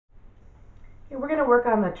Okay, we're going to work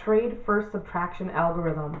on the trade first subtraction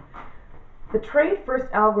algorithm. The trade first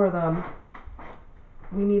algorithm,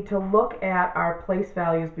 we need to look at our place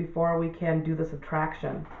values before we can do the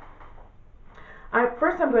subtraction.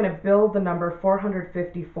 First I'm going to build the number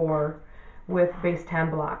 454 with base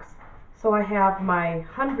 10 blocks. So I have my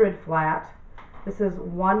 100 flat. This is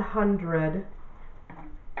 100,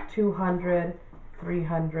 200,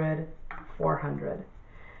 300, 400.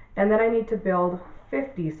 And then I need to build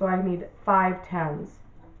 50, so I need 5 tens.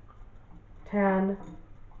 10,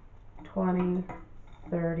 20,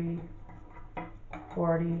 30,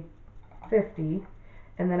 40, 50.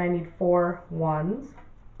 And then I need 4 ones.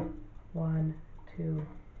 1, 2,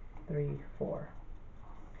 3, 4.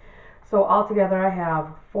 So altogether I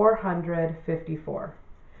have 454.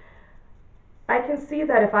 I can see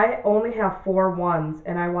that if I only have 4 ones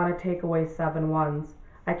and I want to take away 7 ones,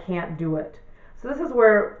 I can't do it. So this is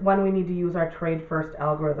when we need to use our trade first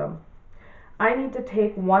algorithm. I need to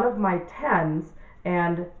take one of my tens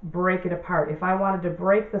and break it apart. If I wanted to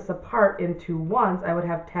break this apart into ones, I would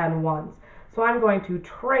have 10 ones. So I'm going to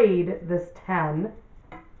trade this 10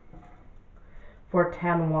 for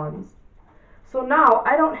 10 ones. So now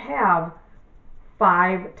I don't have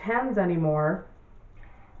 5 tens anymore.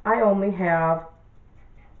 I only have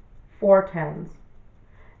 4 tens.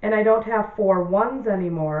 And I don't have 4 ones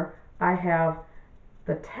anymore. I have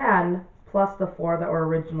the 10 plus the 4 that were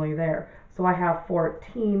originally there. So I have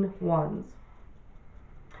 14 ones.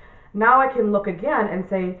 Now I can look again and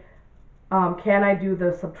say, can I do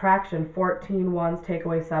the subtraction? 14 ones take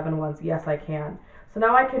away 7 ones. Yes, I can. So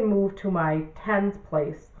now I can move to my tens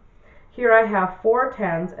place. Here I have 4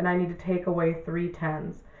 tens and I need to take away 3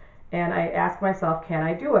 tens. And I ask myself, can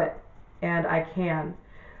I do it? And I can.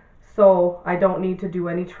 So I don't need to do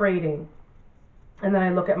any trading. And then I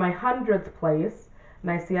look at my hundreds place and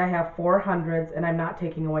I see I have 4 hundreds and I'm not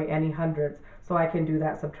taking away any hundreds. So I can do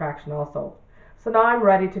that subtraction also. So now I'm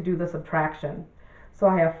ready to do the subtraction. So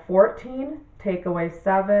I have 14, take away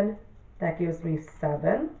 7, that gives me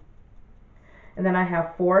 7. And then I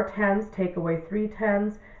have 4 tens, take away 3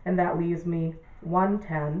 tens, and that leaves me 1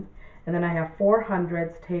 10. And then I have 4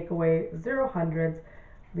 hundreds, take away 0 hundreds,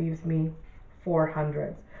 leaves me 4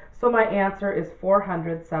 hundreds. So my answer is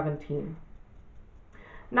 417.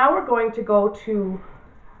 Now we're going to go to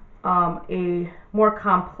a more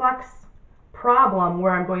complex problem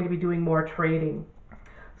where I'm going to be doing more trading.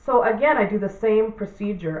 So again, I do the same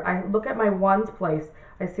procedure. I look at my ones place.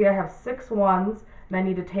 I see I have 6 ones and I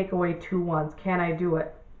need to take away 2 ones. Can I do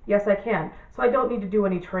it? Yes, I can. So I don't need to do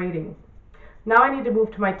any trading. Now I need to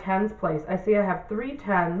move to my tens place. I see I have 3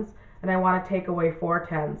 tens and I want to take away 4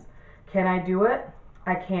 tens. Can I do it?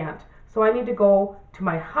 I can't. So I need to go to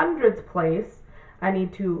my hundreds place. I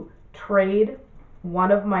need to trade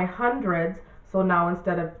one of my hundreds. So now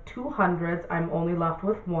instead of 2 hundreds, I'm only left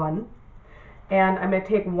with 1. And I'm going to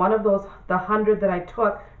take one of those, the 100 that I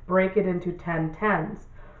took, break it into 10 tens.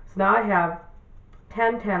 So now I have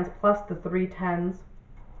 10 tens plus the 3 tens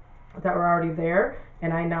that were already there,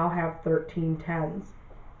 and I now have 13 tens.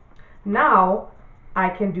 Now I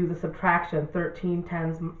can do the subtraction. 13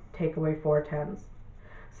 tens take away 4 tens.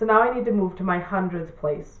 So now I need to move to my hundreds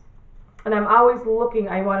place. And I'm always looking,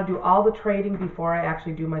 I want to do all the trading before I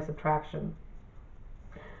actually do my subtraction.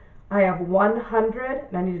 I have 100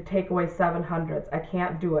 and I need to take away 7 hundreds. I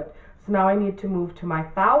can't do it. So now I need to move to my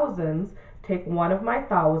thousands, take one of my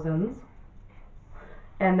thousands,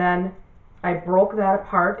 and then I broke that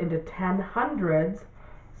apart into 10 hundreds.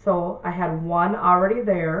 So I had 1 already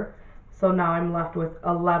there. So now I'm left with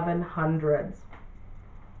 11 hundreds.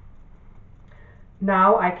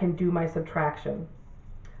 Now I can do my subtraction.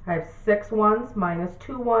 I have 6 ones minus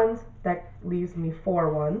 2 ones. That leaves me 4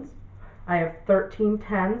 ones. I have 13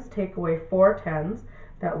 tens, take away 4 tens.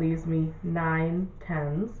 That leaves me 9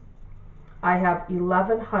 tens. I have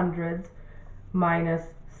 11 hundreds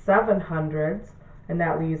minus 7 hundreds, and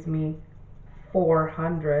that leaves me 4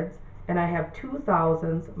 hundreds. And I have 2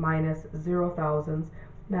 thousands minus 0 thousands,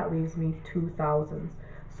 and that leaves me 2 thousands.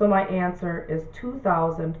 So my answer is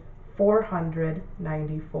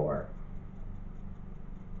 2,494.